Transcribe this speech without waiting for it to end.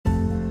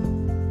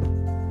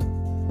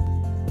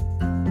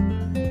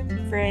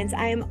friends.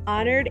 I am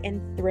honored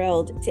and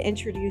thrilled to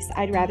introduce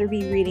I'd Rather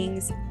Be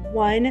Reading's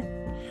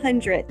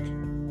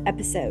 100th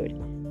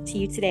episode to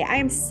you today. I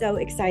am so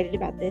excited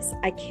about this.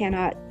 I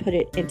cannot put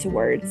it into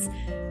words.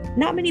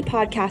 Not many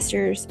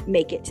podcasters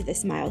make it to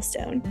this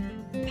milestone.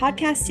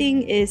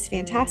 Podcasting is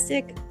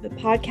fantastic, but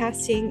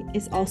podcasting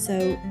is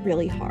also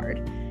really hard.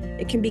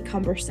 It can be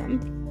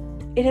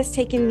cumbersome. It has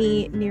taken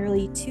me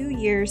nearly 2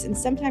 years and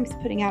sometimes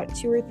putting out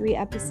 2 or 3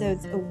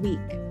 episodes a week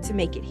to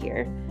make it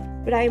here.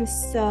 But I am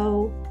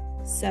so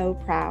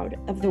proud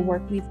of the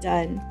work we've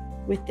done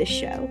with this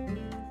show.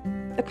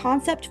 The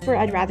concept for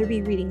I'd Rather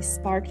Be Reading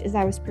sparked as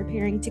I was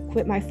preparing to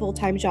quit my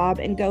full-time job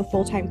and go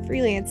full-time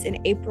freelance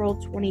in April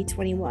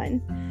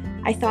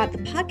 2021. I thought the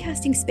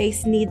podcasting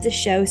space needs a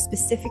show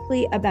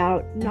specifically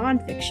about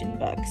nonfiction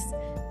books,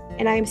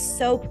 and I am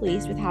so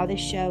pleased with how this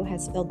show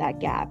has filled that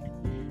gap.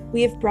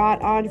 We have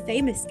brought on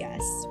famous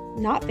guests,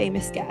 not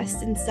famous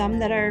guests, and some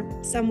that are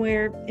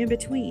somewhere in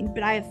between,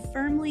 but I have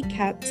firmly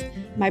kept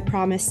my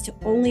promise to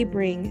only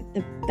bring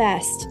the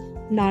best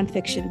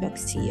nonfiction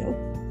books to you.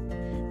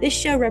 This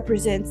show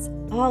represents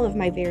all of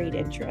my varied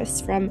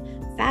interests, from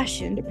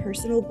fashion to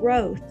personal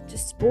growth, to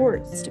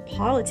sports, to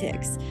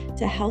politics,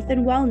 to health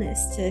and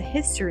wellness, to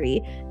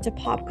history, to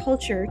pop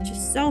culture, to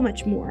so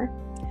much more.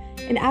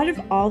 And out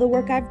of all the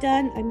work I've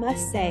done, I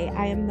must say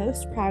I am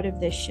most proud of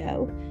this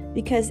show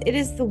because it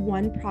is the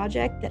one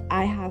project that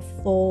I have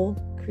full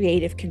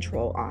creative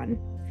control on.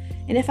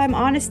 And if I'm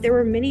honest, there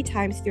were many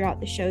times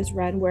throughout the show's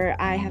run where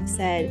I have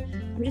said,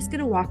 I'm just going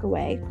to walk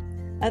away.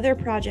 Other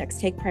projects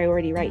take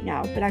priority right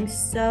now, but I'm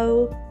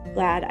so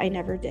glad I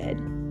never did.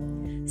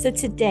 So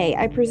today,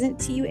 I present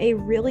to you a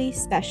really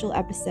special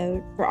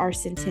episode for our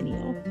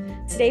centennial.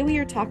 Today, we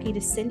are talking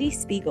to Cindy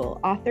Spiegel,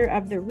 author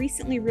of the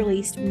recently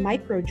released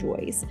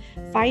Microjoys,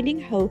 Finding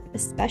Hope,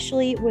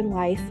 Especially When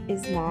Life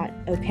Is Not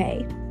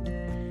Okay.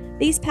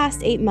 These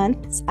past 8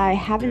 months, I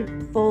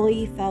haven't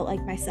fully felt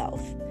like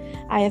myself.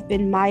 I have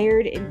been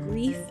mired in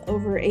grief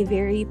over a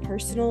very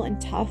personal and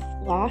tough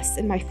loss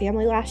in my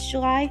family last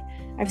July.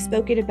 I've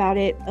spoken about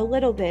it a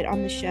little bit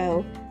on the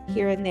show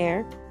here and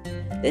there.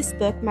 This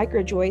book,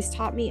 Microjoys,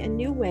 taught me a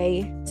new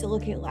way to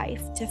look at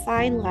life, to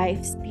find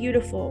life's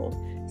beautiful,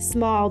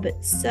 small,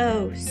 but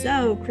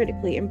so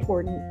critically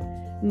important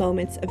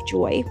moments of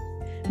joy.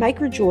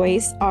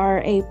 Microjoys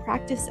are a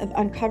practice of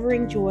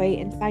uncovering joy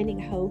and finding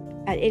hope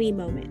at any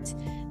moment.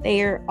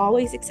 They are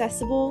always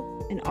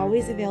accessible and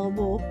always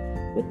available,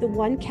 with the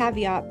one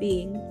caveat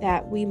being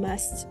that we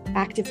must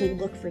actively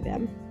look for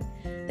them.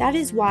 That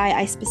is why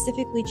I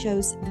specifically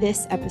chose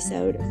this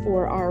episode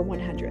for our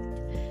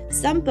 100th.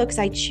 Some books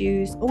I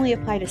choose only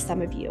apply to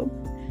some of you,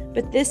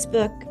 but this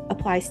book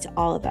applies to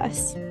all of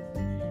us.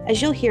 As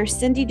you'll hear,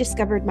 Cindy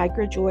discovered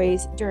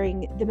Microjoys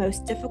during the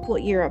most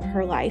difficult year of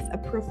her life, a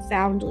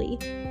profoundly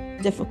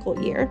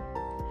difficult year.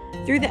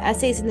 Through the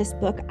essays in this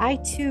book, I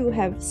too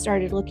have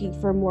started looking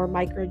for more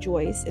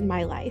microjoys in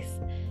my life,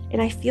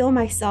 and I feel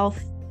myself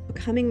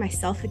becoming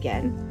myself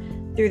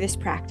again through this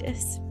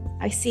practice.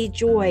 I see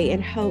joy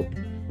and hope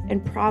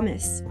and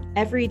promise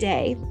every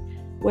day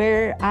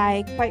where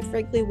I quite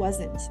frankly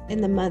wasn't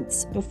in the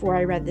months before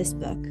I read this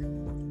book.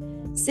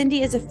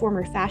 Cindy is a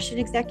former fashion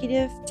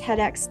executive,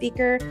 TEDx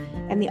speaker,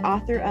 and the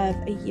author of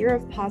A Year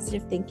of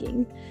Positive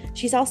Thinking.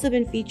 She's also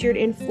been featured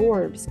in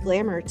Forbes,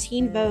 Glamour,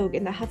 Teen Vogue,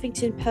 and the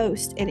Huffington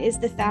Post, and is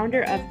the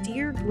founder of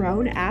Dear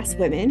Grown Ass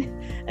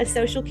Women, a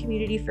social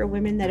community for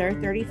women that are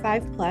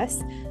 35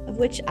 plus, of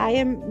which I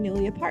am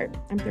newly a part.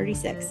 I'm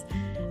 36.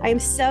 I am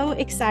so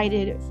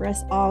excited for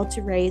us all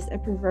to raise a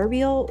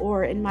proverbial,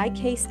 or in my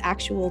case,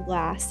 actual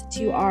glass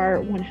to our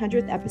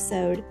 100th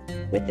episode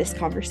with this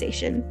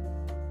conversation.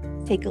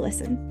 Take a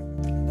listen.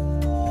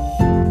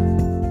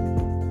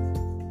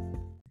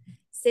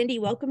 Cindy,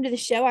 welcome to the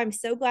show. I'm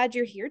so glad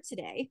you're here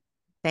today.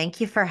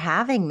 Thank you for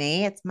having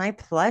me. It's my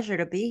pleasure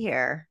to be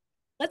here.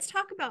 Let's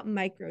talk about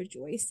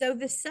Microjoy. So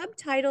the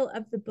subtitle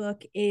of the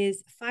book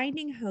is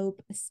Finding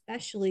Hope,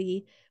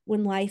 Especially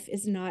When Life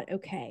Is Not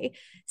Okay.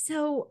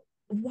 So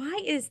why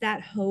is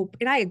that hope?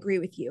 And I agree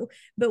with you,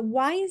 but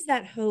why is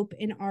that hope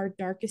in our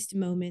darkest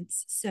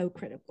moments so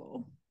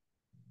critical?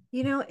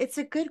 You know, it's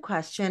a good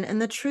question.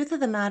 And the truth of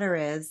the matter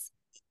is,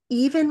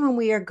 even when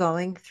we are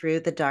going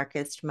through the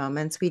darkest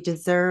moments, we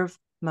deserve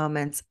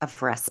moments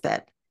of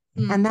respite.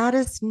 And that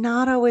is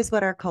not always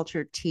what our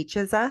culture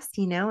teaches us.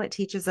 You know, it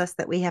teaches us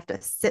that we have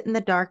to sit in the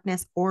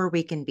darkness or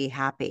we can be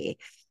happy.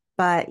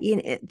 But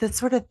the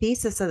sort of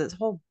thesis of this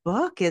whole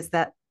book is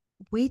that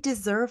we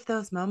deserve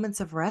those moments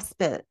of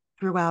respite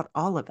throughout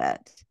all of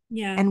it.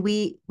 Yeah. And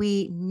we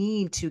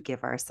need to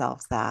give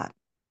ourselves that.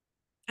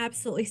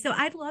 Absolutely. So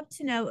I'd love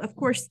to know, of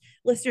course,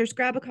 listeners,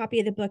 grab a copy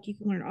of the book. You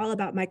can learn all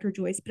about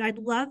microjoys, but I'd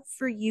love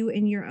for you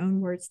in your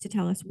own words to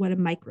tell us what a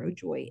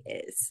microjoy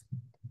is.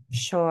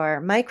 Sure.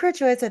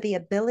 Microjoys are the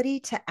ability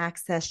to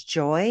access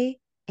joy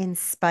in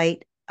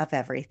spite of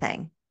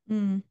everything.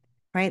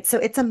 Right. So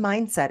it's a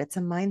mindset. It's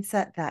a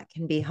mindset that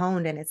can be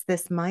honed. And it's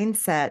this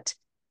mindset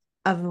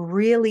of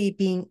really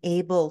being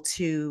able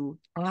to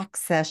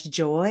access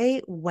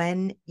joy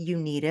when you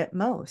need it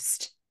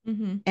most.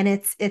 Mm-hmm. And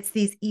it's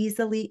these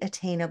easily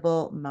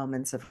attainable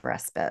moments of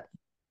respite.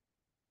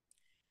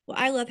 Well,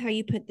 I love how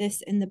you put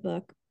this in the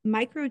book.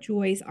 Micro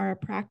joys are a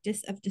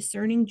practice of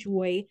discerning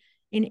joy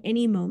in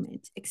any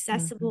moment, Mm-hmm.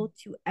 accessible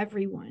to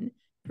everyone,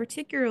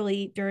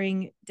 particularly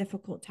during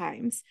difficult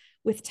times.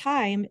 With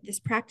time, this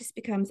practice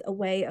becomes a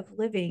way of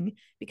living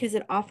because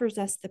it offers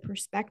us the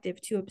perspective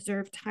to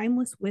observe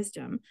timeless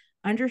wisdom,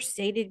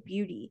 understated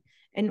beauty,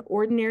 and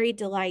ordinary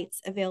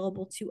delights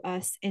available to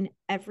us in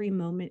every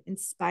moment in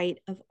spite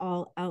of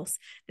all else.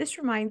 This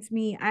reminds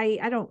me,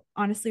 I don't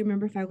honestly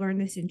remember if I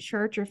learned this in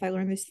church or if I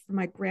learned this from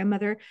my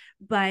grandmother,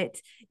 but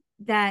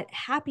that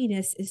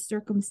happiness is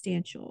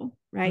circumstantial,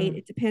 right? Mm.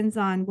 It depends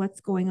on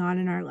what's going on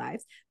in our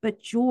lives,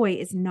 but joy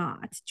is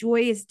not.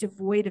 Joy is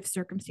devoid of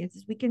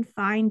circumstances. We can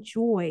find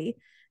joy,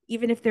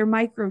 even if they're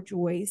micro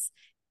joys,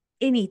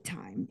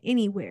 anytime,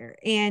 anywhere.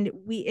 And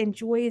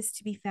joy is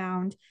to be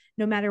found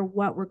no matter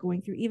what we're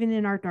going through, even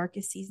in our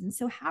darkest seasons.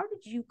 So, how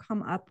did you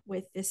come up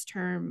with this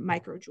term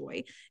micro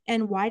joy?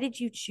 And why did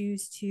you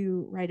choose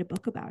to write a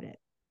book about it?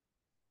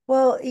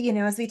 Well,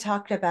 as we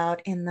talked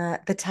about in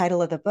the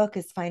title of the book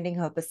is Finding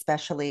Hope,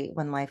 especially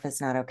when life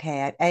is not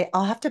okay.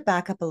 I'll have to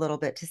back up a little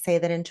bit to say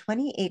that in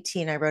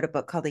 2018, I wrote a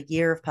book called The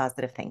Year of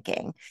Positive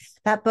Thinking.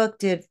 That book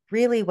did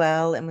really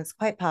well and was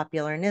quite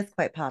popular and is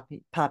quite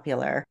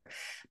popular.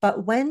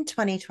 But when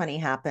 2020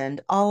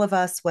 happened, all of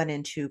us went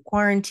into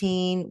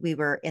quarantine. We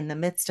were in the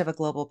midst of a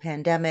global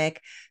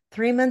pandemic.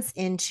 3 months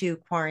into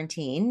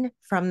quarantine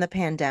from the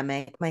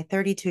pandemic, my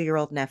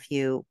 32-year-old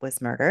nephew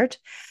was murdered.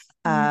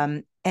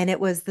 Mm, And it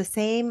was the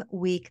same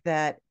week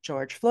that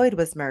George Floyd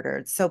was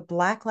murdered. So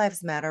Black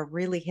Lives Matter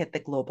really hit the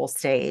global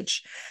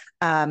stage.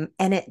 And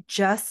it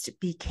just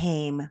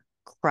became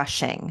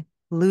crushing,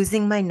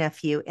 losing my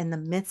nephew in the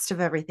midst of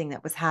everything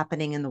that was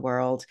happening in the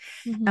world.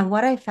 mhm, And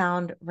what I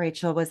found,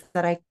 Rachel, was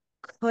that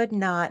could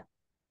not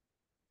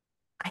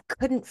I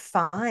couldn't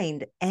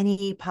find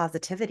any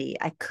positivity.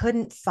 I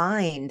couldn't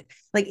find,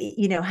 like,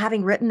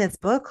 having written this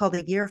book called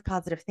The Year of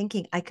Positive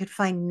Thinking, I could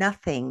find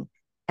nothing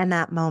in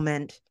that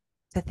moment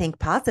to think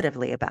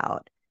positively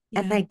about.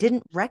 And yeah, I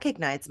didn't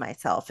recognize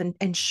myself.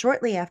 And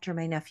shortly after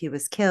my nephew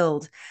was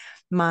killed,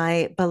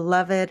 my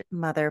beloved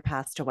mother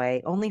passed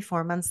away only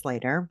 4 months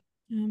later.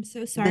 I'm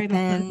so sorry about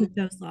both Within of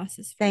those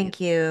losses for you. Thank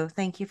you.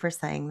 Thank you for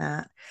saying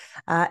that.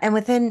 And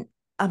within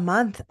a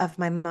month of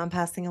my mom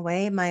passing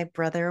away, my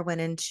brother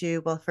went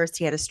into, well, first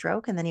he had a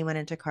stroke and then he went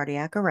into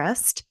cardiac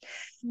arrest,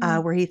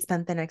 Mm, where he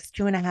spent the next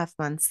 2.5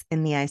 months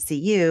in the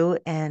ICU.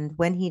 And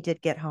when he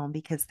did get home,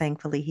 because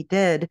thankfully he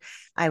did,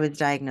 I was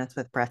diagnosed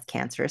with breast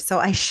cancer. So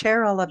I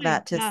share all of my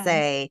that to gosh.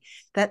 say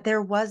that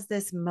there was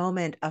this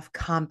moment of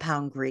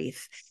compound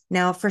grief.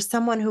 Now, for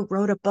someone who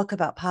wrote a book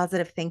about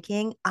positive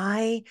thinking,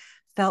 I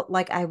felt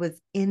like I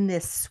was in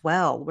this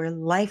swell where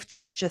life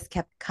just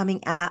kept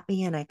coming at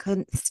me and I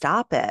couldn't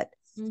stop it.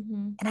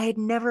 Hmm. And I had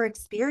never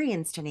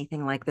experienced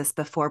anything like this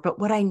before. But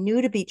what I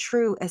knew to be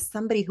true as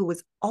somebody who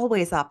was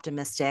always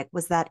optimistic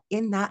was that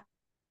in that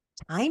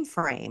time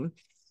frame,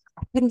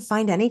 I couldn't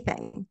find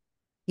anything.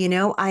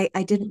 I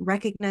didn't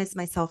recognize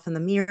myself in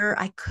the mirror.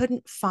 I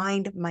couldn't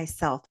find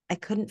myself. I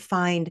couldn't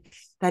find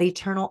that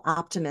eternal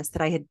optimist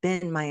that I had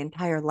been my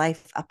entire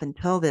life up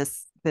until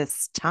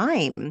this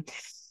time.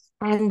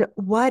 And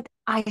what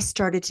I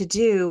started to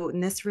do,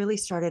 and this really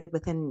started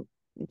within,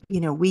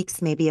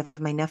 weeks maybe of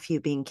my nephew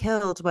being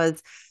killed,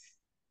 was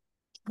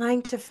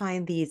trying to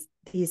find these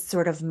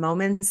sort of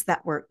moments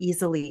that were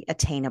easily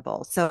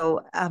attainable.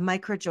 So a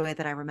micro joy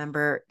that I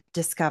remember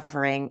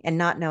discovering and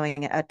not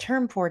knowing a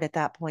term for it at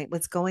that point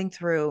was going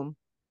through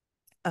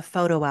a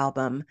photo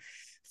album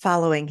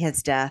following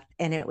his death.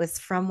 And it was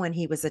from when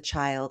he was a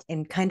child.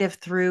 And kind of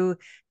through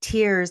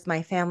tears,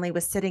 my family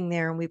was sitting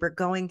there and we were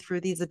going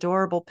through these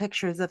adorable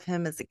pictures of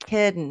him as a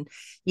kid and,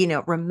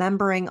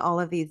 remembering all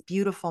of these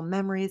beautiful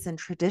memories and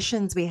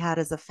traditions we had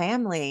as a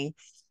family.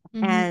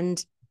 Hmm.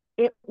 And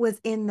it was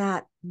in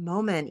that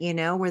moment,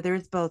 where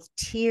there's both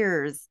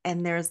tears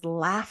and there's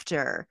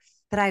laughter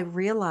that I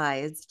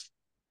realized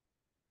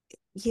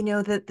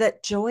that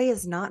joy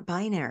is not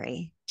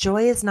binary.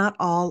 Joy is not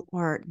all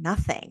or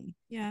nothing.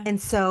 Yeah.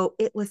 And so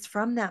it was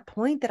from that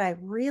point that I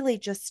really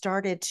just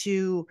started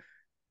to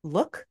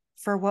look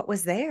for what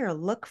was there,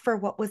 look for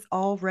what was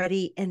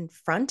already in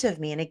front of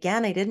me. And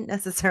again, I didn't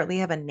necessarily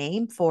have a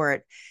name for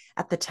it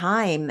at the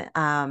time.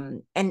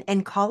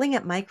 And calling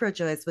it micro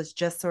joys was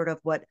just sort of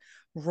what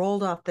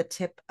rolled off the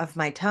tip of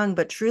my tongue.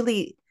 But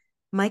truly,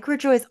 micro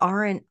joys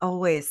aren't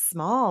always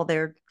small.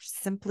 They're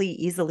simply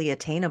easily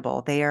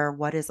attainable. They are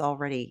what is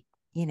already,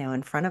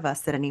 in front of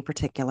us at any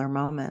particular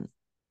moment.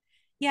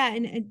 Yeah.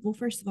 And well,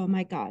 first of all,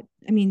 my God,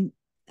 I mean,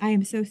 I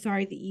am so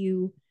sorry that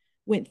you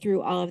went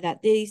through all of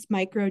that. These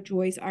micro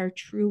joys are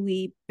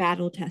truly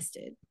battle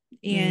tested.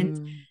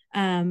 And,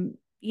 Mm,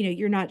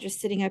 you're not just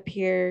sitting up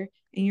here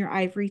in your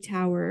ivory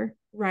tower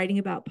writing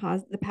about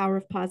the power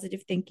of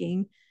positive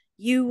thinking.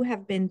 You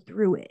have been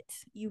through it.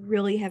 You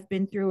really have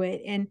been through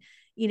it. And,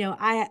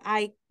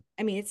 I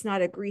I mean, it's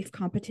not a grief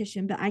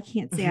competition, but I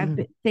can't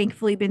say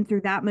thankfully been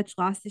through that much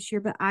loss this year.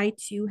 But I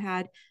too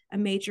had a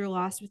major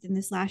loss within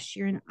this last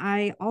year. And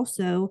I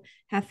also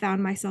have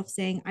found myself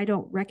saying, I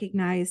don't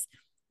recognize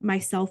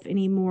myself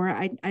anymore.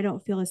 I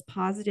don't feel as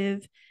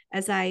positive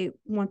as I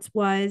once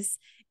was.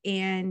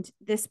 And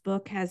this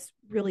book has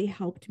really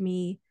helped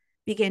me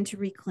begin to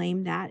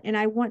reclaim that. And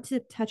I want to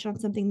touch on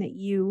something that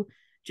you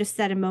just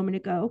said a moment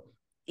ago.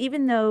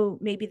 Even though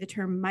maybe the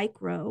term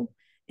micro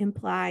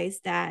implies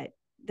that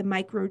the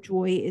micro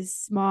joy is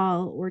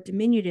small or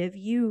diminutive,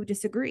 you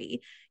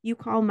disagree. You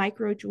call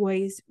micro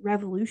joys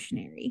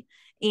revolutionary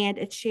and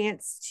a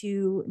chance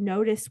to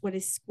notice what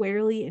is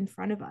squarely in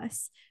front of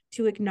us,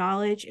 to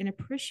acknowledge and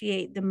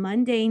appreciate the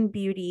mundane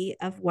beauty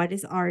of what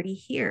is already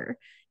here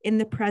in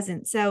the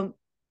present. So,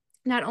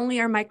 not only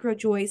are micro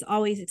joys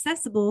always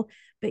accessible,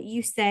 but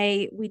you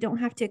say we don't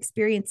have to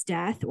experience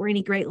death or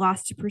any great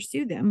loss to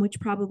pursue them, which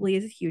probably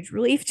is a huge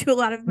relief to a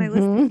lot of my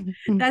listeners.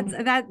 That's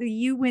that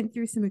you went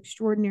through some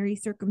extraordinary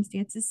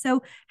circumstances.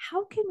 So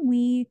how can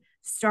we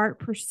start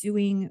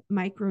pursuing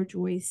micro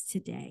joys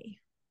today?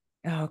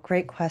 Oh,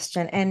 great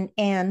question.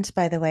 And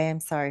by the way, I'm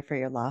sorry for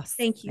your loss.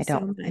 Thank you so I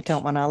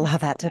don't much. want to allow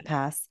that to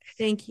pass.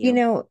 Thank You you.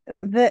 know,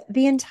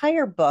 the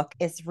entire book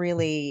is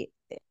really,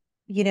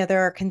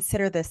 there are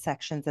consider this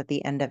sections at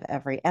the end of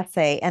every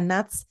essay, and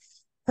that's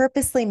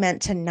purposely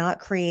meant to not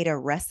create a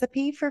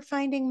recipe for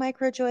finding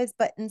micro joys,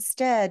 but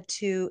instead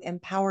to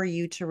empower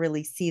you to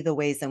really see the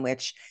ways in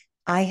which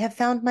I have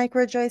found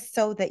micro joys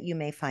so that you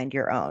may find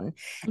your own.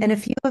 Mm-hmm. And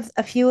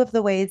a few of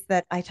the ways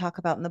that I talk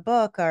about in the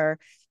book are,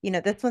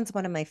 this one's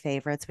one of my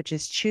favorites, which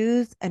is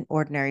choose an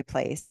ordinary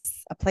place,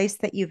 a place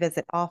that you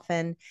visit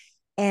often,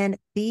 and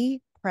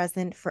be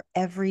present for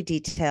every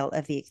detail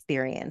of the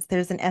experience.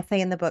 There's an essay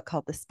in the book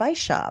called The Spice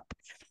Shop,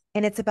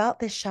 and it's about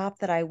this shop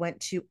that I went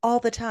to all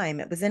the time.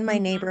 It was in my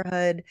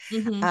neighborhood.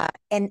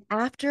 And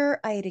after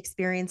I had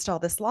experienced all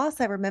this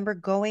loss, I remember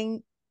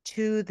going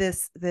to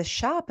this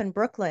shop in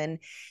Brooklyn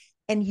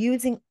and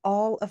using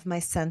all of my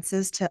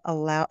senses to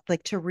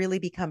to really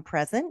become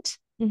present.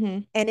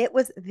 And it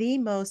was the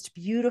most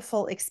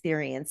beautiful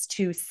experience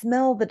to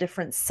smell the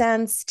different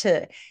scents,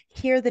 to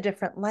hear the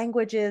different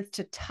languages,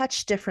 to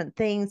touch different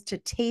things, to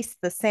taste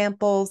the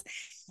samples.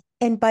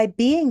 And by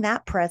being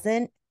that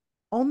present,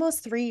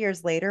 almost 3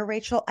 years later,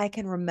 Rachel, I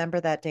can remember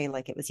that day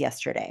like it was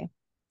yesterday.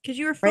 Because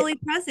you were fully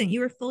present.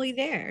 You were fully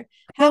there.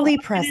 Fully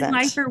present.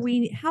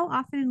 How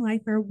often in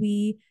life are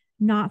we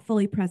not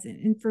fully present?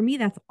 And for me,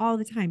 that's all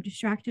the time.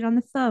 Distracted on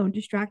the phone,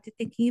 distracted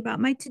thinking about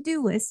my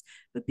to-do list.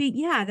 But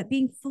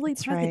being fully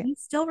present, right. You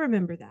still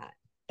remember that.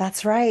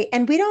 That's right.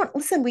 And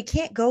we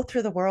can't go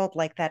through the world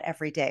like that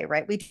every day,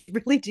 right? We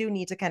really do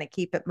need to kind of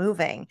keep it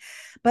moving.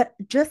 But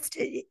just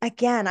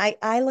again,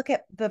 I look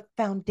at the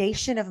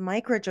foundation of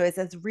microjoys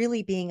as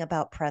really being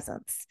about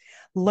presence,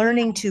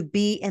 learning to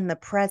be in the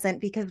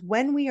present, because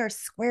when we are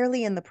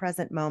squarely in the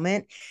present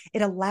moment,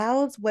 it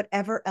allows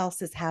whatever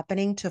else is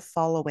happening to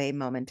fall away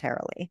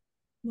momentarily.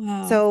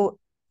 Wow. So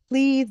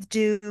please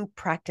do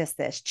practice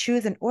this.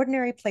 Choose an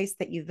ordinary place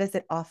that you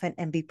visit often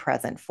and be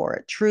present for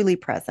it, truly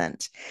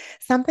present.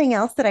 Something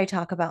else that I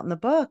talk about in the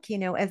book,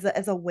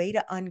 as a way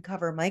to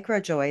uncover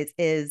microjoys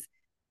is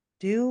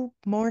do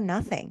more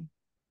nothing.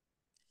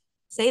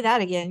 Say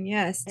that again.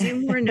 Yes.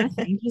 Do more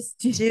nothing. Just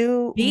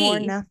do be. More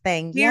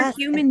nothing. We are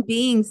human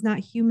beings, not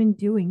human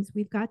doings.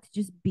 We've got to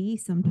just be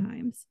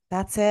sometimes.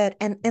 That's it.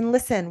 And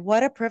listen,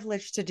 what a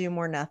privilege to do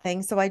more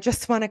nothing. So I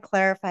just want to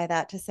clarify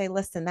that to say,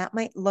 listen, that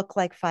might look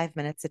like 5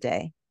 minutes a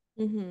day.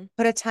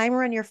 Put a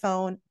timer on your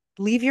phone,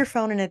 leave your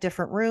phone in a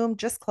different room,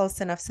 just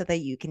close enough so that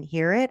you can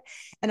hear it,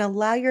 and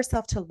allow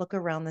yourself to look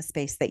around the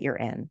space that you're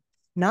in.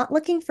 Not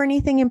looking for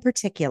anything in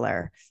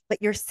particular,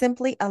 but you're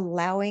simply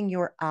allowing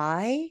your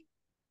eye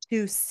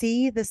to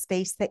see the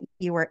space that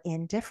you are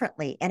in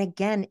differently. And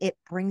again, it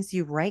brings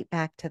you right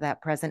back to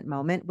that present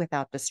moment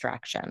without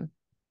distraction.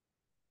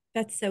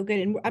 That's so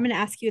good. And I'm going to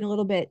ask you in a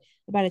little bit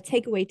about a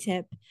takeaway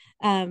tip.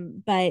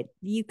 But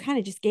you kind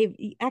of just gave,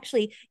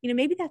 actually,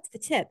 maybe that's the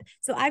tip.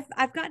 So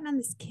I've gotten on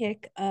this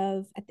kick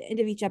of at the end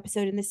of each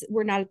episode, and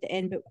we're not at the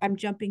end, but I'm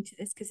jumping to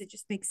this because it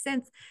just makes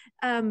sense.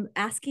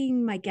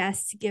 Asking my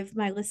guests to give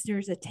my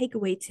listeners a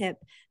takeaway tip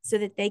so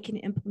that they can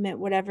implement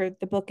whatever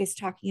the book is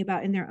talking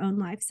about in their own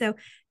life. So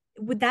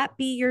would that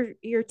be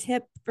your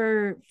tip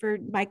for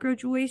micro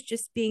joys,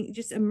 just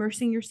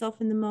immersing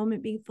yourself in the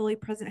moment, being fully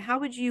present? How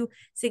would you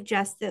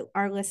suggest that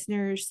our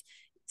listeners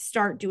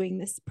start doing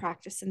this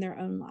practice in their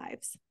own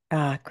lives?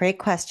 Great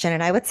question.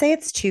 And I would say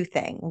it's two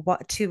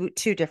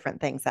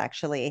different things,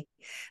 actually,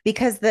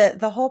 because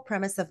the whole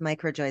premise of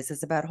microjoys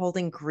is about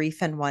holding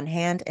grief in one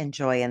hand and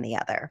joy in the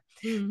other.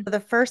 So the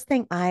first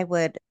thing I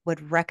would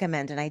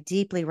recommend, and I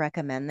deeply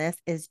recommend this,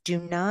 is do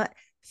not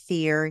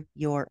fear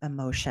your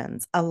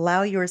emotions.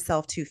 Allow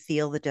yourself to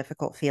feel the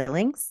difficult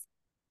feelings.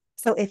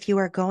 So if you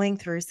are going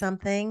through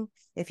something,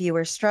 if you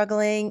are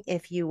struggling,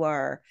 if you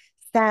are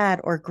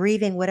sad or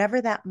grieving,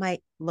 whatever that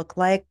might look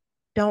like,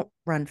 don't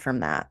run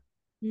from that.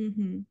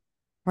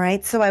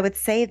 Right. So I would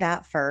say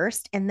that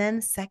first. And then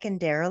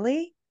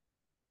secondarily,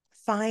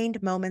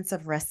 find moments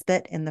of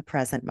respite in the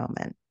present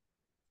moment.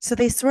 So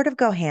they sort of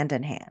go hand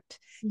in hand.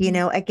 You Mhm.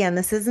 know, again,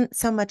 this isn't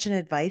so much an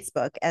advice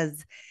book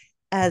as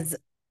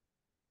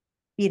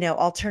you know,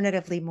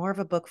 alternatively more of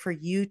a book for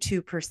you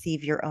to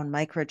perceive your own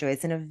micro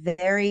joys. And a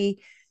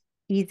very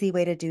easy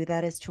way to do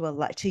that is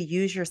to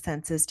use your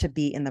senses to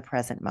be in the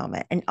present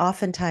moment. And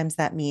oftentimes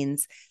that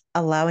means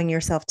allowing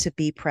yourself to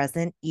be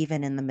present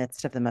even in the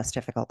midst of the most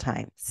difficult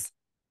times.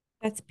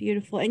 That's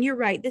beautiful. And you're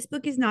right. This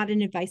book is not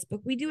an advice book.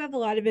 We do have a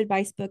lot of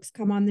advice books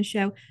come on the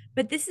show,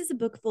 but this is a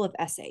book full of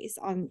essays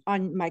on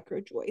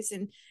micro joys.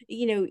 And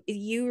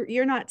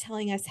you're not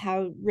telling us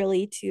how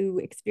really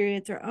to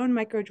experience our own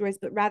micro joys,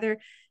 but rather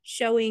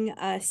showing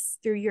us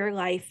through your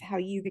life how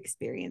you've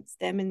experienced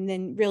them and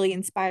then really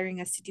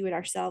inspiring us to do it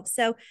ourselves.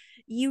 So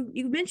you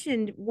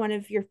mentioned one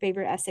of your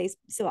favorite essays.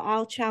 So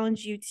I'll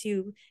challenge you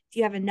to, do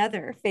you have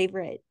another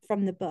favorite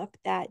from the book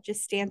that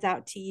just stands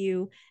out to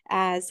you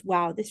as,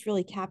 wow, this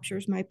really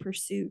captures my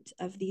pursuit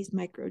of these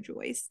micro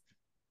joys?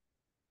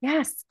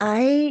 Yes,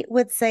 I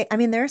would say, I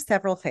mean, there are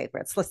several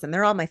favorites. Listen,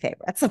 they're all my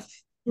favorites.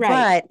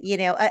 Right. But, you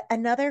know,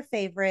 another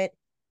favorite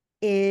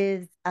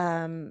is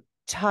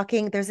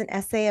talking, there's an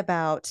essay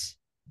about,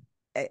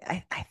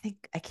 I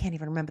think I can't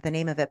even remember the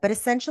name of it, but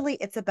essentially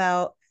it's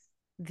about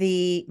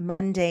the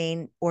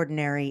mundane,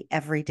 ordinary,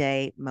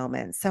 everyday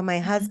moments. So my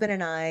Mhm. husband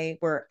and I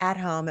were at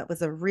home. It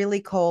was a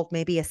really cold,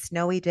 maybe a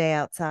snowy day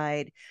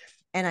outside.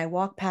 And I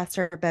walked past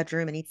our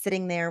bedroom and he's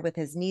sitting there with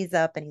his knees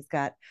up and he's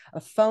got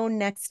a phone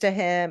next to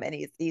him and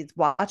he's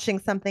watching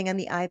something on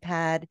the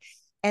iPad.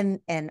 And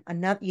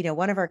another, you know,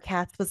 one of our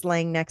cats was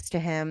laying next to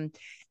him.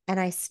 And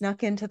I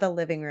snuck into the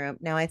living room.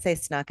 Now I say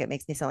snuck, it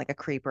makes me sound like a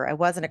creeper. I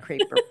wasn't a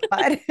creeper,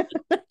 but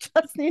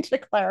just need to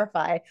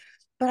clarify.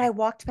 But I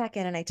walked back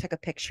in and I took a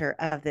picture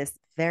of this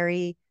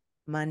very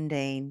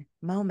mundane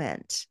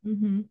moment.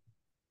 Mhm.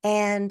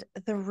 And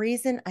the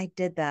reason I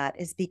did that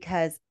is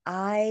because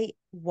I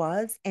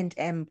was and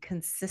am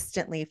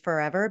consistently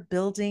forever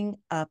building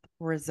up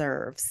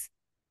reserves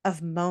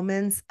of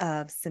moments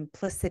of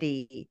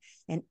simplicity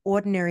and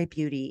ordinary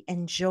beauty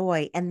and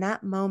joy. And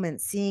that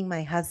moment, seeing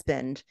my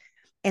husband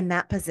in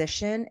that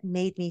position,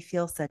 made me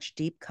feel such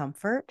deep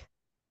comfort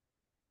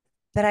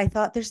that I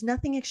thought there's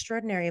nothing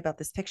extraordinary about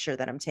this picture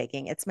that I'm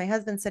taking. It's my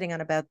husband sitting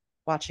on a bed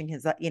watching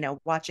his,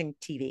 watching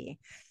TV.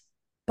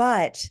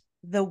 But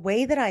the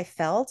way that I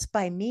felt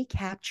by me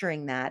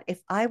capturing that, if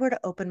I were to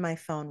open my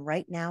phone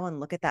right now and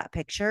look at that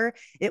picture,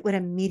 it would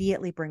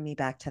immediately bring me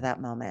back to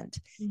that moment.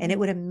 And it Mhm.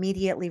 would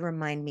immediately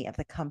remind me of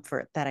the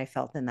comfort that I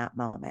felt in that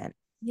moment.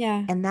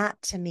 Yeah. And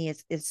that to me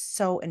is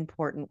so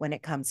important when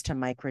it comes to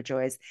micro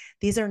joys.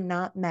 These are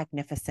not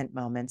magnificent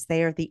moments.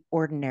 They are the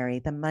ordinary,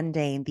 the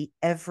mundane, the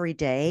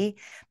everyday,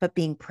 but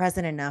being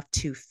present enough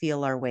to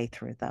feel our way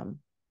through them.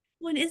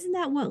 Well, and isn't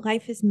that what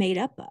life is made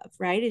up of,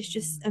 right? It's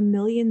just Mm. a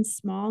million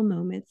small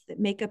moments that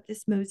make up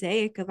this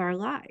mosaic of our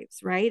lives,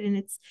 right? And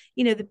it's,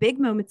 the big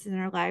moments in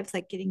our lives,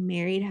 like getting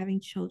married, having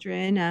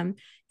children,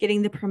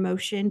 getting the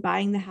promotion,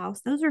 buying the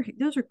house. Those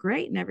are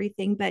great and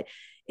everything, but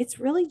it's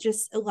really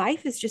just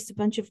life is just a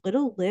bunch of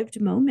little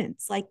lived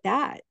moments like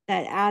that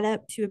add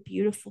up to a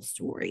beautiful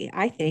story,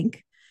 I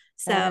think.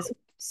 That So is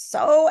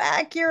so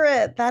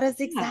accurate. That is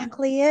yeah.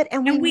 exactly it.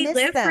 And we And we miss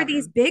live for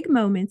these them. big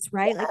moments,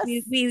 right? Like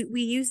Yes.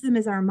 we use them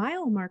as our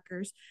mile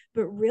markers,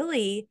 but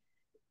really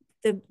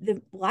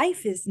the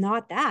life is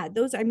not that.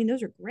 Those are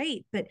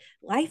great, but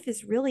life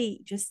is really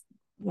just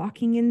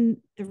walking in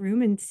the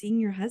room and seeing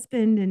your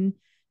husband and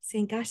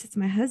saying, gosh, that's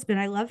my husband.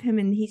 I love him.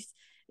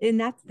 And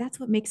that's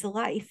what makes a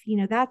life.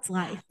 That's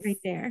life Yes. right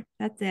there.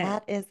 That's it.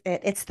 That is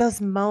it. It's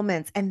those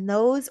moments. And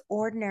those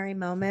ordinary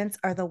moments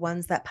are the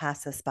ones that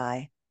pass us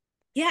by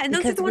Yeah. And those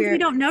are because the ones we we're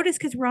don't notice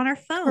because we're on our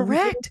phones or we're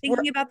correct.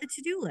 thinking about the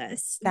to-do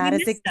list. We That is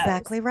miss those.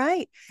 exactly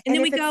right. And And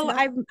then we if it's go,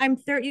 not, I'm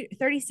 30,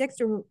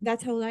 36, or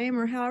that's how old I am,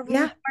 or however old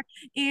yeah, you are,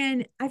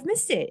 and I've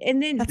missed it.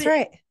 And then, that's but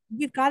right.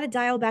 you've got to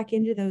dial back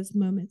into those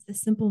moments, the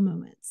simple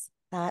moments.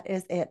 That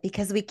is it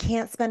because we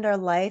can't spend our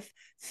life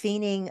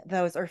feigning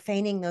those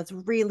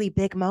really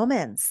big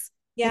moments.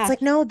 It's Yeah,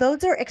 like, no,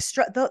 those are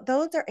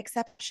those are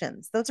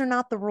exceptions. Those are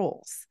not the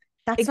rules.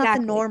 That's not the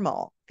exactly.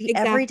 normal. The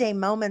everyday Exactly.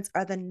 moments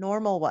are the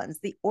normal ones,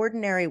 the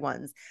ordinary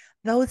ones.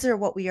 Those are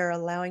what we are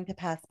allowing to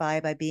pass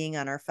by being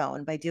on our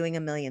phone, by doing a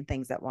million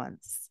things at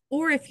once.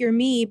 Or if you're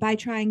me, by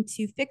trying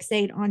to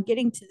fixate on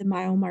getting to the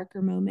mile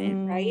marker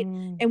moment, right?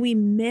 Mm, And we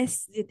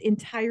miss the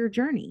entire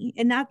journey.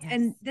 And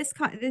yes.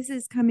 this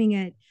is coming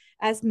at,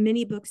 as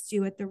many books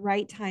do, at the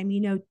right time.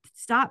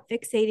 Stop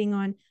fixating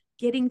on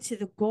getting to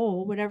the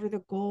goal, whatever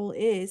the goal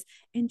is,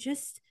 and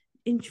just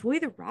enjoy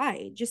the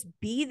ride. Just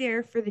be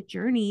there for the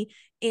journey.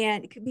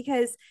 And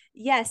because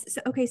yes, so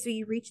okay, so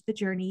you reach the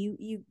journey,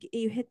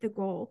 you hit the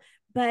goal,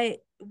 but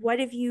what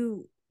if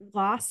you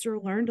lost or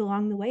learned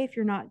along the way if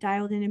you're not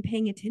dialed in and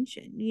paying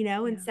attention?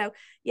 And Yeah. so,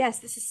 yes,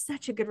 this is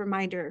such a good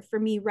reminder for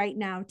me right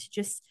now to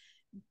just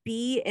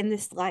be in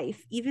this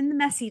life, even the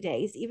messy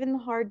days, even the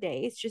hard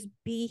days, just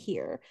be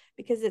here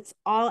because it's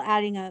all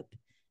adding up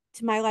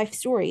to my life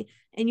story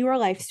and your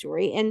life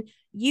story. And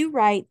you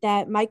write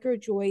that micro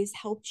joys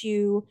helped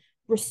you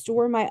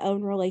restore my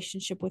own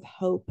relationship with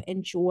hope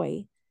and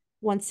joy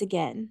once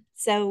again.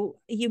 So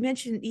you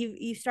mentioned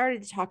you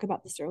started to talk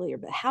about this earlier,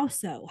 but how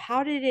so?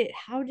 How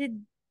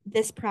did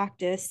this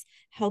practice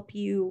help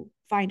you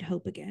find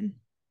hope again?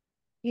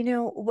 You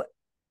know,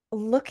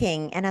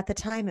 looking, and at the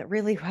time it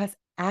really was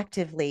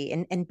actively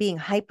and being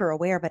hyper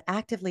aware, but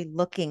actively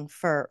looking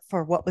for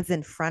what was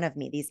in front of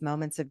me, these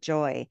moments of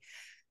joy.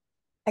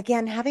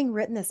 Again, having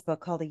written this book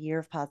called A Year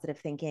of Positive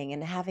Thinking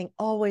and having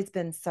always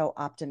been so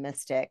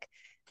optimistic,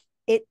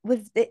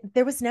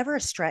 there was never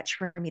a stretch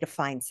for me to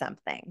find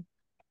something.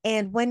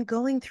 And when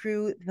going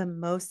through the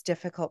most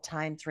difficult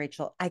times,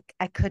 Rachel, I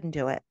couldn't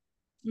do it.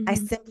 I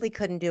Mm-hmm. simply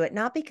couldn't do it.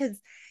 Not because,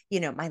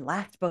 my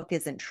last book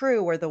isn't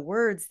true or the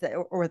words that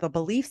or the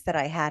beliefs that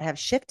I had have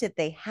shifted.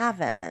 They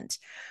haven't.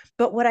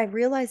 But what I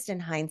realized in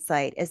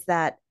hindsight is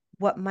that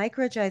what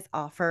microjoys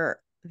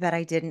offer that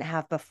I didn't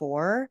have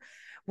before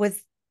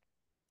was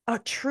a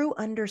true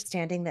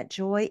understanding that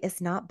joy is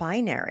not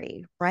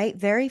binary, right?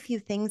 Very few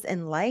things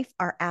in life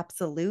are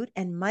absolute,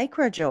 and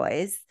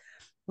microjoys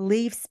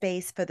leave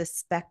space for the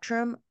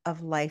spectrum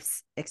of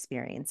life's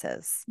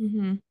experiences. Mm-hmm.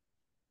 Mm-hmm.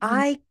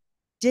 I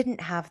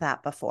didn't have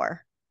that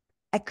before.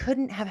 I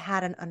couldn't have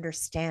had an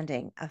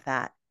understanding of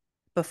that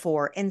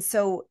before. And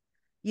so,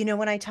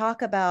 when I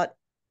talk about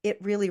it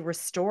really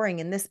restoring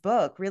in this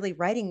book, really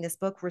writing this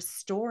book,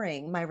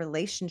 restoring my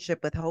relationship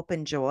with hope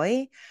and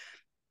joy,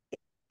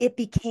 it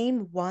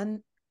became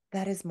one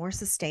that is more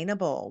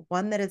sustainable,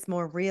 one that is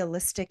more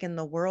realistic in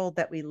the world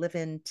that we live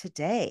in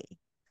today,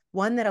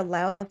 one that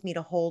allows me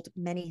to hold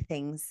many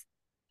things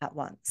at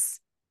once.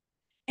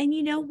 And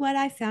you know what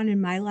I found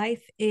in my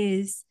life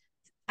is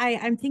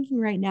I'm thinking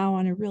right now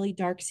on a really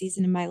dark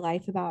season in my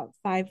life about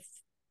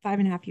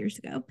 5.5 years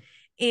ago.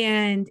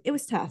 And it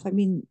was tough. I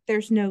mean,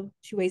 there's no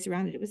two ways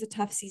around it. It was a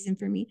tough season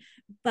for me.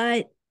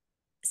 But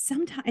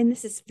sometimes, and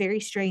this is very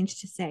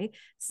strange to say,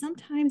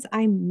 sometimes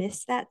I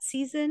miss that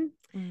season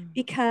Mm.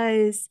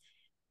 because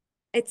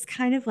it's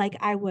kind of like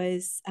I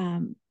was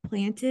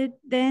planted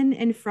then.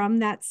 And from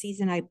that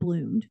season, I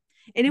bloomed.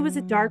 And it was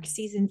a dark Mm.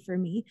 season for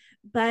me.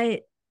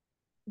 But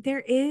there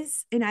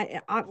is, and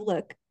I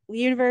look,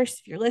 universe,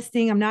 if you're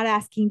listening, I'm not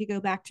asking to go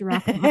back to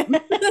rock bottom.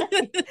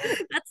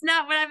 That's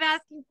not what I'm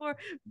asking for.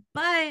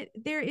 But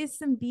there is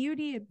some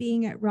beauty of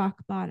being at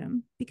rock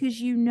bottom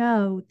because you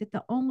know that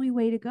the only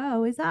way to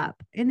go is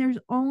up and there's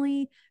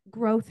only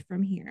growth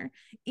from here.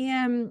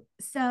 And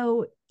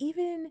so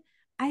even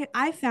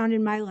I found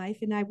in my life,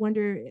 and I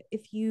wonder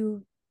if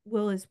you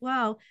will as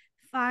well,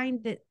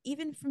 find that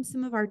even from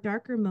some of our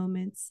darker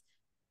moments,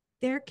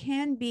 there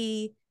can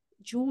be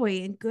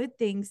joy and good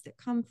things that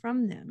come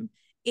from them.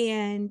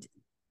 And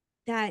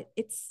that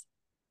it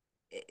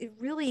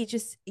really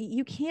just,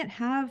 you can't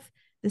have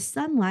the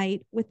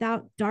sunlight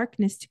without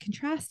darkness to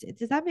contrast it.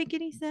 Does that make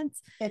any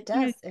sense? It You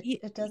know, does.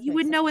 It does you make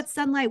wouldn't know sense. what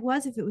sunlight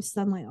was if it was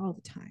sunlight all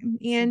the time.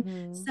 And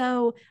Mm-hmm.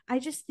 so I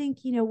just think,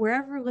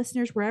 wherever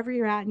listeners, wherever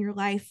you're at in your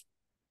life,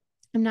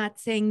 I'm not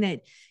saying that,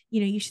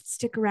 you should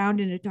stick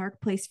around in a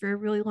dark place for a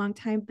really long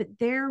time, but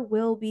there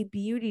will be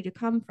beauty to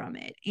come from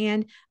it.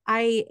 And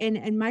and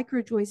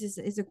microjoys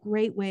is a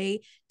great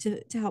way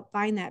to help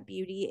find that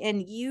beauty.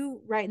 And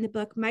you write in the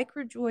book,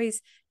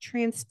 microjoys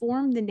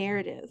transform the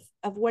narrative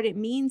of what it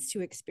means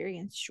to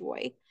experience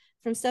joy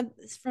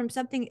from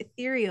something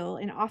ethereal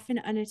and often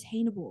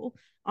unattainable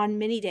on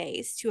many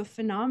days to a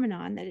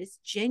phenomenon that is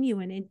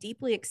genuine and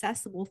deeply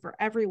accessible for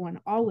everyone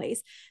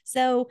always.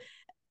 So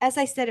as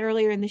I said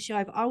earlier in the show,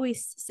 I've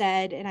always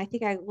said, and I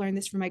think I learned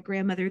this from my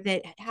grandmother,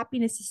 that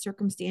happiness is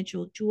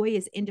circumstantial, joy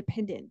is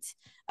independent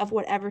of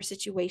whatever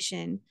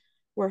situation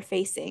we're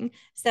facing.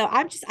 So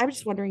I'm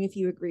just wondering if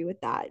you agree with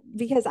that,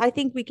 because I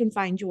think we can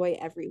find joy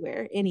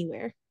everywhere,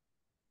 anywhere.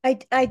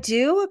 I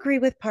do agree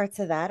with parts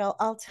of that.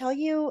 I'll tell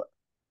you,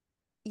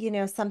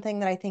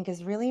 something that I think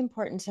is really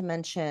important to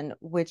mention,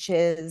 which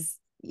is,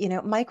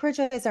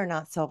 microjoys are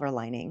not silver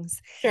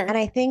linings. And Sure.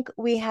 I think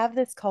we have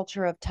this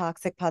culture of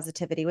toxic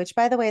positivity, which,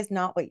 by the way, is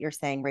not what you're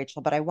saying,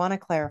 Rachel, but I want to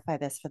clarify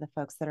this for the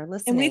folks that are And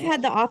we've listening.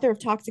 had the author of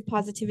Toxic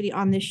Positivity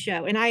on this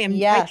show, and I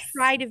Yes.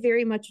 try to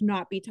very much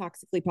not be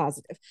toxically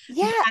positive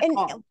Yeah. at And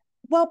all.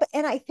 well,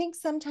 and I think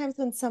sometimes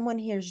when someone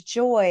hears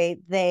joy,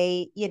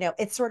 they,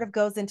 it sort of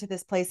goes into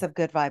this place of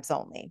good vibes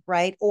only,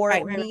 right?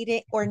 Right,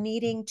 right, Or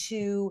needing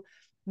to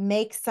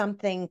make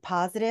something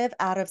positive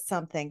out of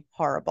something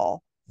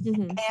horrible. right.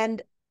 Mm-hmm.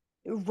 And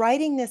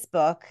writing this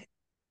book,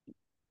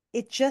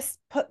 it just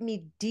put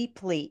me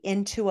deeply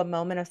into a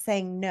moment of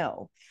saying,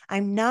 no,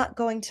 I'm not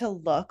going to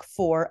look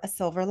for a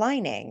silver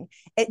lining.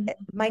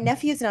 My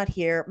nephew's not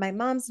here. My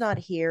mom's not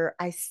here.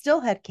 I still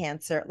had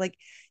cancer. Like,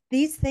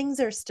 these things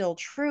are still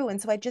true.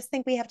 And so I just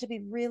think we have to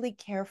be really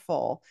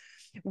careful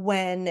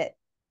when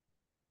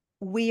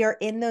we are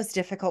in those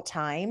difficult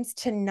times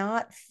to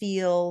not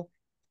feel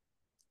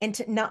and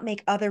to not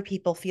make other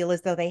people feel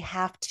as though they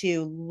have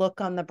to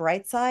look on the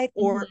bright side,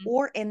 Mm-hmm.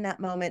 or in that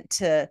moment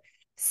to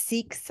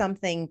seek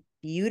something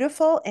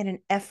beautiful in an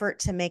effort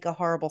to make a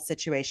horrible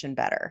situation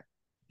better.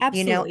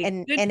 Absolutely.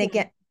 and Good and point.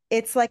 again,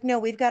 it's like, no,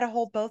 we've got to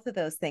hold both of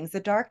those things. The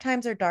dark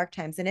times are dark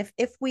times, and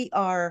if we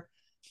are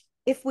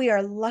if we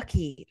are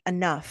lucky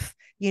enough,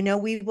 we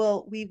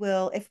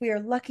will, if we are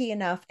lucky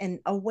enough and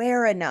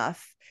aware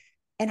enough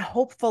and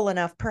hopeful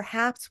enough,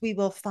 perhaps we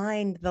will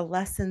find the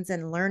lessons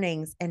and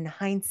learnings in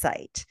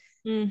hindsight.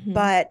 Mm-hmm.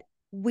 But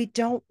I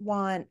don't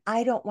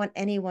want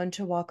anyone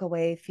to walk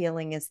away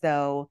feeling as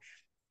though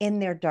in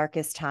their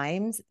darkest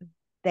times,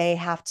 they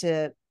have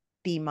to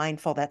be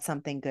mindful that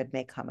something good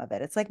may come of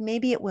it. It's like,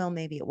 maybe it will,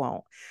 maybe it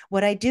won't.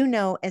 What I do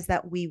know is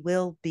that we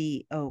will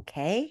be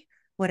okay, Yeah.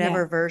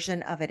 whatever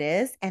version of it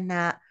is. And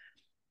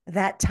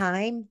that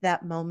time,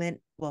 that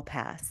moment will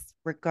pass,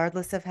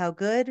 regardless of how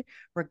good,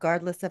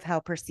 regardless of how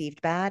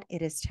perceived bad,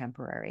 it is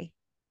temporary.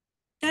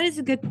 That is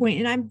a good point,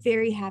 and I'm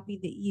very happy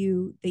that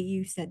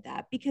you said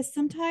that, because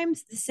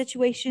sometimes the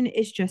situation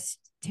is just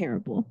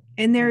terrible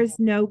and there is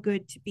no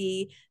good to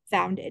be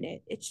found in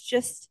it. It's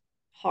just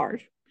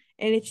hard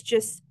and it's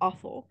just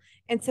awful.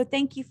 And so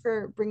thank you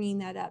for bringing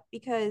that up,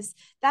 because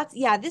that's,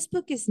 yeah, this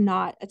book is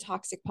not a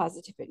toxic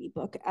positivity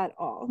book at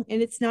all,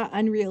 and it's not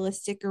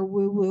unrealistic or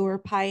woo woo or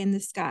pie in the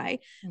sky.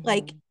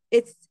 Like,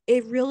 Mm-hmm.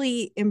 it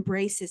really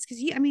embraces, because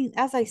you, I mean,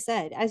 as I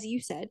said, as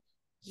you said,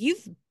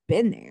 you've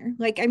been there.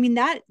 Like, I mean,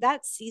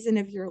 that season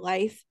of your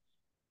life,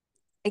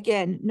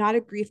 again, not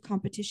a grief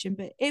competition,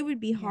 but it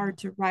would be Yeah. hard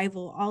to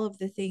rival all of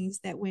the things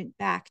that went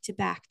back to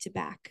back to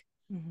back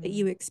that Mm-hmm.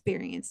 you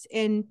experienced.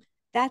 And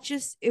that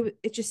just,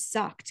 it just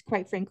sucked,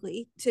 quite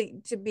frankly,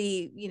 to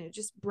be, you know,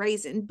 just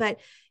brazen. But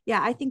yeah,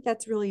 I think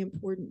that's really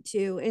important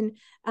too. And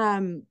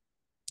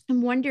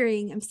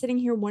I'm sitting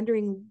here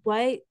wondering,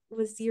 what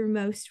was your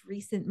most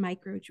recent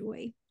micro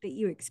joy that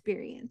you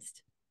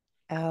experienced?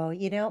 Oh,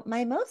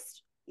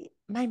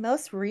 my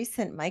most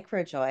recent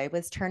micro joy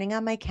was turning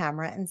on my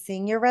camera and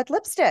seeing your red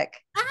lipstick.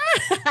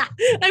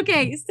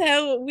 Okay,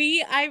 so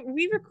we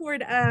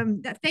record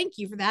thank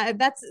you for that.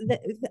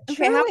 Okay,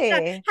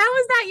 Truly. how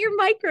is that your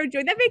micro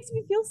joy? That makes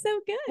me feel so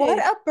What good.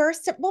 a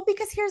burst of, well,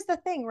 because here's the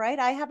thing, right?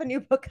 I have a new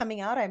book coming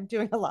out. I'm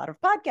doing a lot of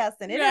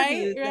podcasts and Right,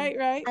 interviews, and right,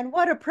 right.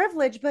 what a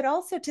privilege, but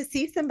also to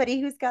see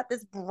somebody who's got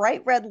this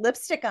bright red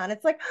lipstick on.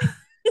 It's like,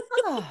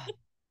 oh, I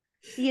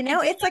do it's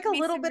love like a me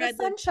little some bit of red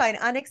lip. sunshine,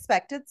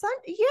 unexpected sun.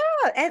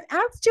 Yeah, and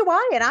as do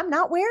I, and I'm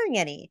not wearing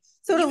any.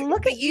 So to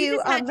look But at you you,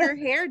 just had your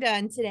hair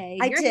done today.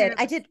 I Your did. hair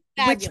I looks did,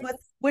 fabulous.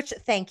 which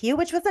thank you,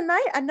 which was a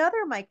night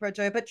another micro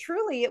joy, but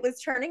truly it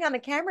was turning on the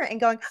camera and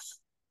going,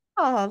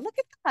 oh, look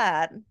at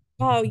that.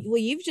 Oh, well,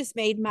 you've just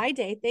made my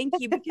day. Thank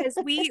you. Because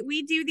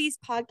we do these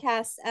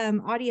podcasts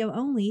audio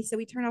only. So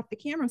we turn off the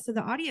camera so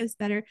the audio is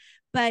better.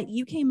 But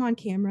you came on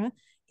camera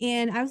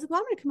and I was like, well,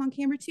 I'm gonna come on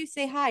camera too,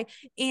 say hi.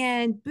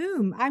 And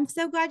boom, I'm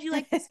so glad you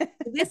like this.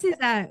 This is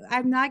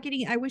I'm not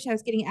getting, I wish I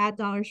was getting ad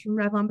dollars from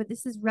Revlon, but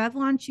this is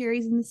Revlon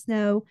Cherries in the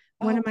Snow,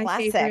 one Oh, of my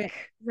favorite classic.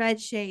 red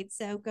shades.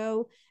 So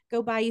go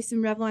buy you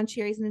some Revlon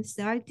Cherries in the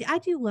Snow. I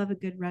do love a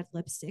good red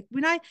lipstick.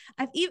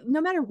 I've even, no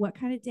matter what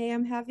kind of day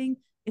I'm having,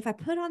 if I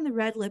put on the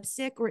red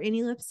lipstick, or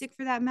any lipstick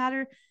for that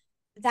matter,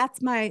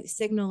 that's my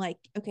signal, like,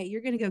 okay,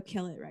 you're gonna go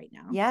kill it right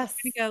now. Yes.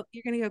 You're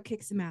gonna go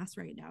kick some ass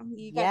right now.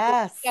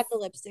 Yes. You got the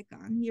lipstick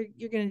on.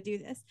 You're gonna do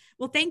this.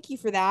 Well, thank you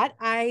for that.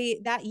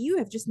 That you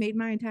have just made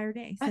my entire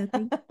day. So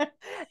thank you.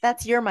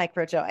 That's your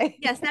micro joy.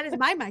 Yes, that is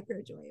my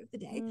micro joy of the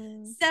day.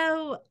 Mm.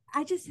 So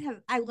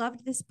I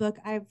loved this book.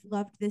 I've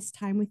loved this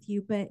time with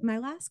you. But my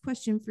last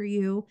question for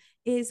you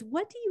is,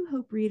 what do you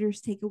hope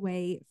readers take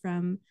away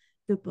from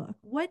the book?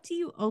 What do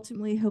you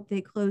ultimately hope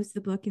they close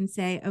the book and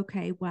say,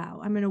 okay,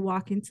 wow, I'm going to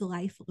walk into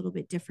life a little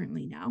bit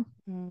differently now?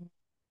 Mm.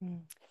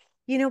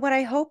 Mm. What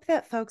I hope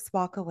that folks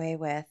walk away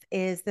with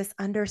is this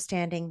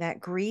understanding that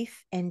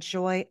grief and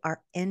joy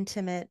are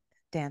intimate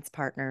dance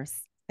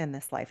partners in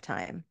this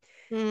lifetime.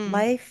 Mm.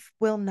 Life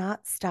will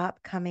not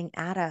stop coming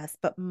at us,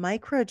 but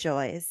micro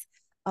joys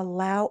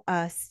allow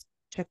us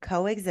to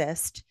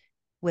coexist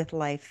with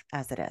life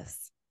as it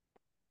is.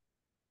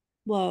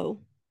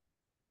 Whoa,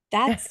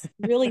 that's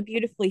really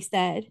beautifully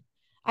said.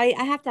 I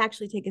have to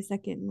actually take a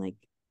second and like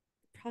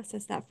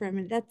process that for a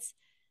minute.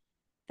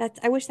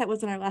 I wish that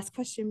wasn't our last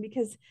question,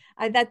 because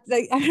that's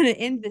like, I'm going to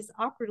end this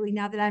awkwardly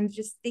now that I'm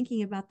just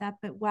thinking about that.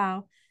 But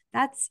wow,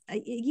 that's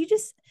you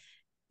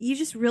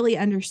just really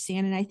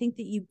understand, and I think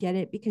that you get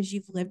it because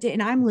you've lived it,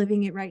 and I'm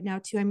living it right now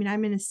too. I mean,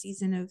 I'm in a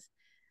season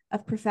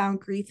of profound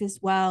grief as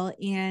well,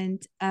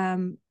 and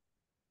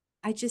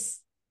I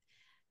just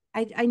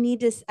I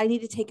need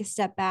to take a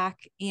step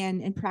back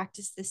and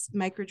practice this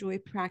micro joy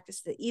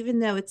practice, that even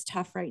though it's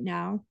tough right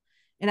now,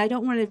 and I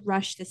don't want to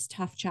rush this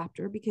tough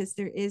chapter, because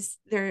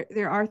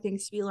there are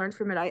things to be learned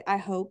from it, I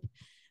hope,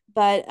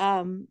 but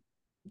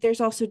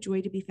there's also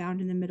joy to be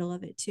found in the middle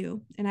of it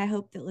too, and I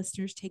hope that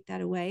listeners take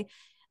that away.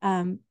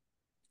 um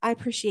I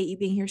appreciate you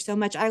being here so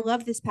much. I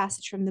love this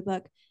passage from the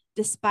book.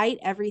 Despite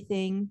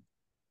everything,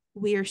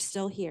 we are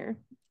still here.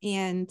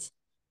 And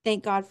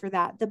thank God for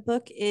that. The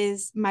book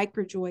is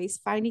Micro Joys,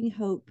 Finding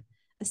Hope,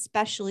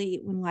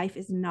 especially when life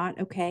is not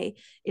okay.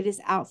 It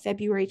is out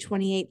February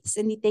 28th.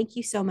 Cindy, thank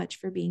you so much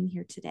for being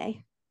here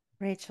today.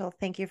 Rachel,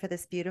 thank you for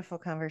this beautiful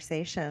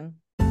conversation.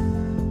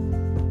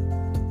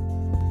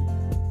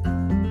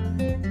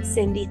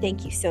 Cindy,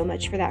 thank you so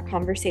much for that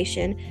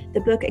conversation. The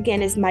book,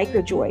 again, is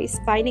Micro Joys,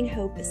 Finding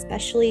Hope,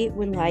 Especially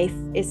When Life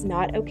is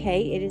Not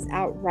Okay. It is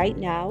out right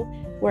now,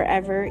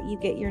 wherever you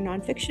get your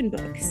nonfiction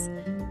books.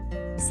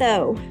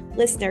 So,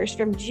 listeners,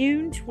 from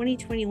June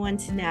 2021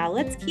 to now,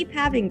 let's keep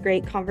having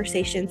great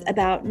conversations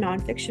about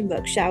nonfiction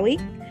books, shall we?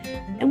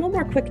 And one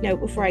more quick note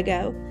before I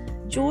go.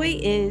 Joy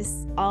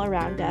is all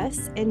around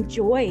us, and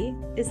Joy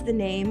is the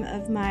name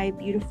of my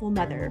beautiful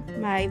mother,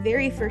 my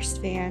very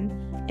first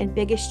fan and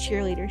biggest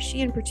cheerleader.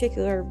 She in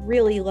particular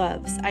really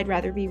loves I'd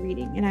Rather Be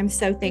Reading, and I'm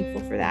so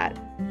thankful for that.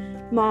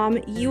 Mom,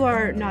 you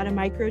are not a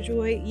micro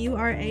joy, you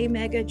are a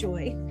mega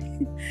joy.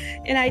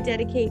 And I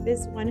dedicate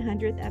this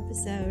 100th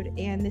episode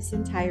and this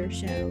entire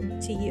show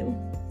to you.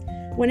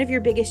 One of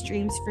your biggest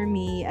dreams for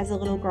me as a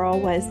little girl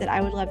was that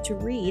I would love to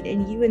read,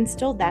 and you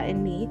instilled that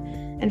in me.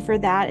 And for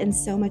that and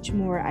so much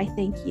more, I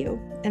thank you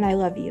and I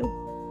love you.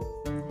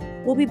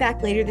 We'll be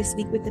back later this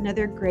week with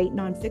another great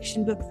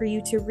nonfiction book for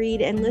you to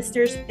read. And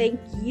listeners, thank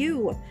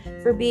you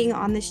for being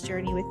on this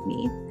journey with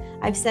me.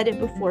 I've said it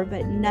before,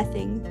 but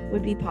nothing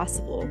would be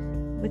possible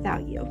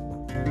without you.